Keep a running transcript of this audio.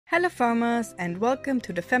Hello farmers and welcome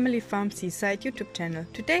to the Family Farm Seaside YouTube channel.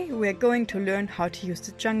 Today we are going to learn how to use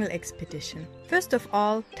the jungle expedition. First of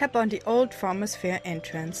all, tap on the old Farmers Fair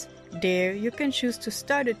entrance. There you can choose to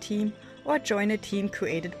start a team or join a team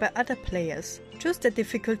created by other players. Choose the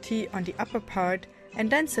difficulty on the upper part and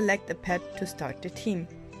then select a pet to start the team.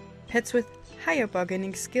 Pets with higher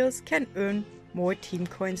bargaining skills can earn more team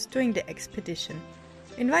coins during the expedition.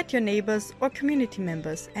 Invite your neighbors or community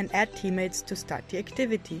members and add teammates to start the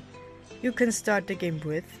activity. You can start the game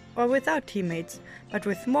with or without teammates, but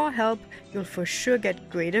with more help you'll for sure get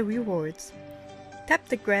greater rewards. Tap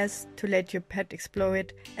the grass to let your pet explore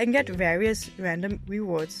it and get various random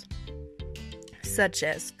rewards, such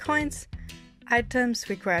as coins, items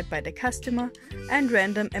required by the customer, and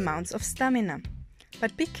random amounts of stamina.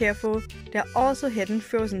 But be careful, there are also hidden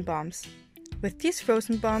frozen bombs. With these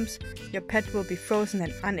frozen bombs, your pet will be frozen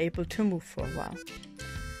and unable to move for a while.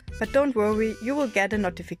 But don't worry, you will get a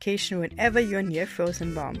notification whenever you're near a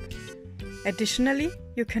frozen bomb. Additionally,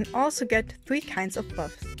 you can also get 3 kinds of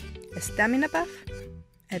buffs: a stamina buff,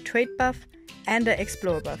 a trait buff, and an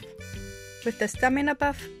explorer buff. With the stamina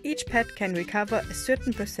buff, each pet can recover a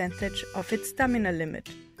certain percentage of its stamina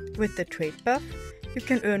limit. With the trait buff, you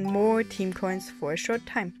can earn more team coins for a short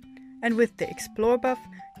time. And with the explorer buff,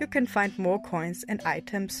 you can find more coins and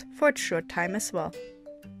items for a short time as well.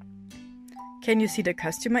 Can you see the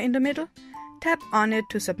customer in the middle? Tap on it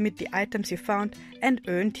to submit the items you found and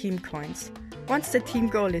earn team coins. Once the team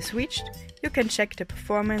goal is reached, you can check the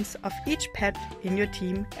performance of each pet in your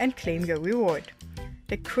team and claim your reward.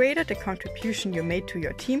 The greater the contribution you made to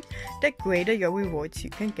your team, the greater your rewards you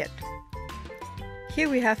can get. Here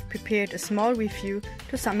we have prepared a small review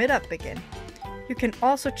to sum it up again. You can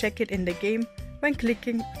also check it in the game when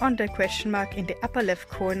clicking on the question mark in the upper left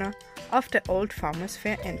corner of the old Farmers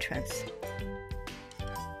Fair entrance.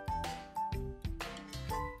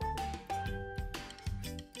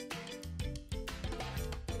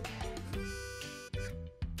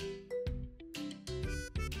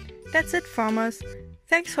 That's it farmers,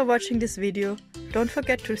 thanks for watching this video. Don't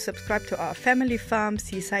forget to subscribe to our Family Farm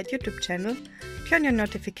Seaside YouTube channel, turn your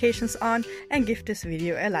notifications on and give this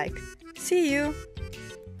video a like. See you!